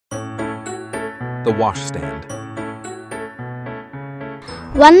The washstand.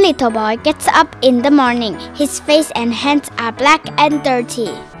 One little boy gets up in the morning. His face and hands are black and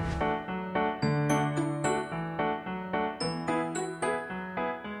dirty.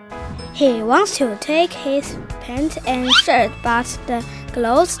 He wants to take his pants and shirt, but the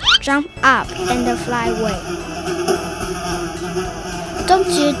clothes jump up and fly away. Don't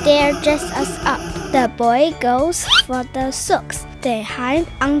you dare dress us up. The boy goes for the socks. They hide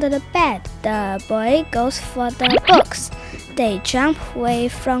under the bed. The boy goes for the books. They jump away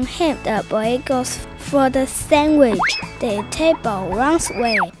from him. The boy goes for the sandwich. The table runs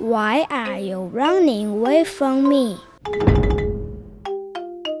away. Why are you running away from me?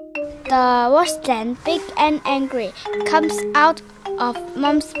 The washstand, big and angry, comes out of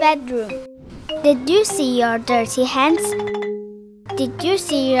Mom's bedroom. Did you see your dirty hands? Did you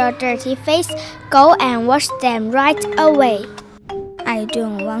see your dirty face? Go and wash them right away. I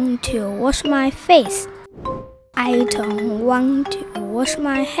don't want to wash my face. I don't want to wash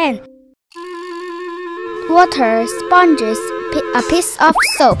my hands. Water, sponges, a piece of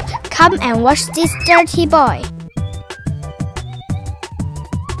soap. Come and wash this dirty boy.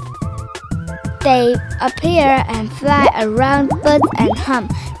 They appear and fly around, buzz and hum.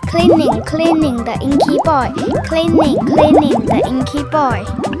 Cleaning, cleaning the inky boy. Cleaning, cleaning the inky boy.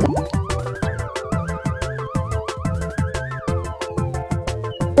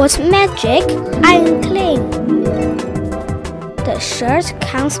 What magic? I'm clean. The shirt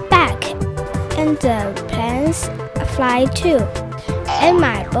comes back, and the plants fly too. And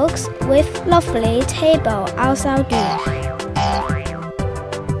my books with lovely table also do.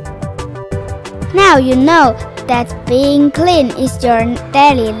 Now you know that being clean is your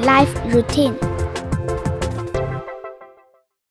daily life routine.